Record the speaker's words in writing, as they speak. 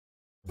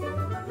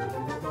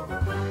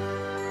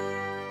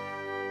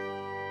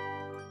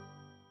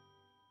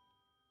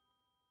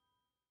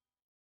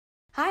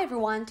Hi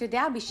everyone, today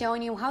I'll be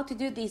showing you how to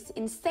do these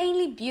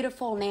insanely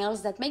beautiful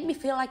nails that make me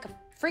feel like a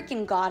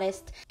freaking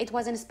goddess. It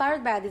was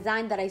inspired by a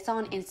design that I saw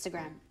on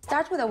Instagram.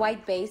 Start with a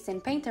white base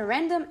and paint a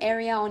random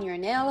area on your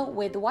nail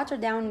with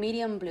watered down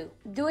medium blue.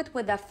 Do it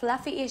with a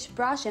fluffy-ish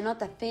brush and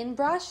not a thin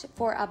brush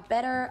for a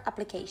better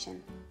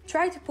application.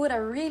 Try to put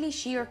a really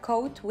sheer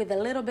coat with a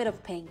little bit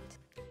of paint.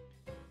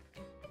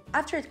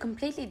 After it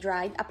completely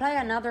dried,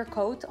 apply another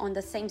coat on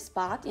the same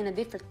spot in a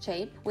different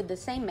shape with the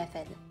same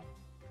method.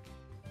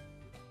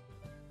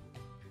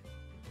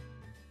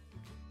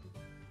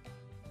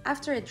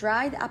 After it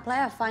dried,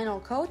 apply a final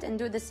coat and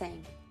do the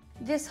same.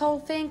 This whole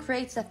thing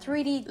creates a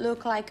 3D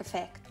look-like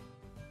effect.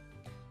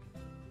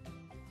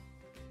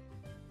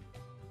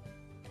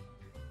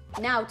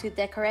 Now to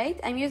decorate,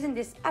 I'm using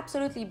this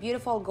absolutely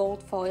beautiful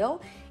gold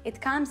foil.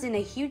 It comes in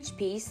a huge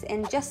piece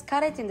and just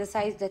cut it in the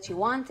size that you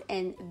want,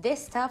 and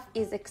this stuff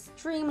is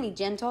extremely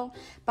gentle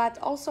but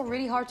also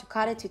really hard to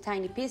cut it to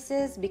tiny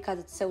pieces because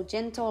it's so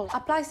gentle.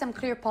 Apply some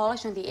clear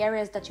polish on the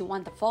areas that you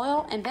want the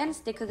foil and then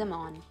stick them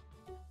on.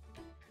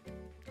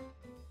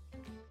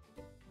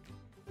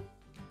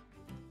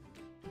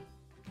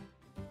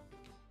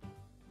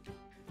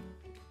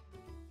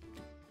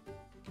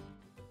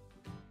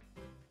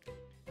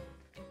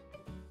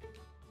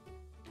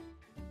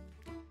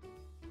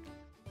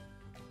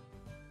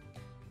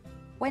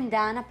 When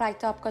done, apply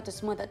top coat to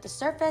smooth out the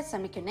surface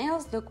and make your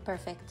nails look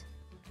perfect.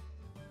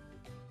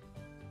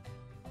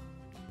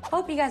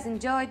 Hope you guys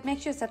enjoyed.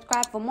 Make sure to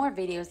subscribe for more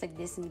videos like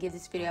this and give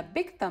this video a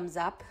big thumbs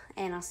up,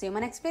 and I'll see you in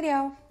my next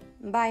video.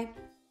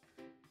 Bye!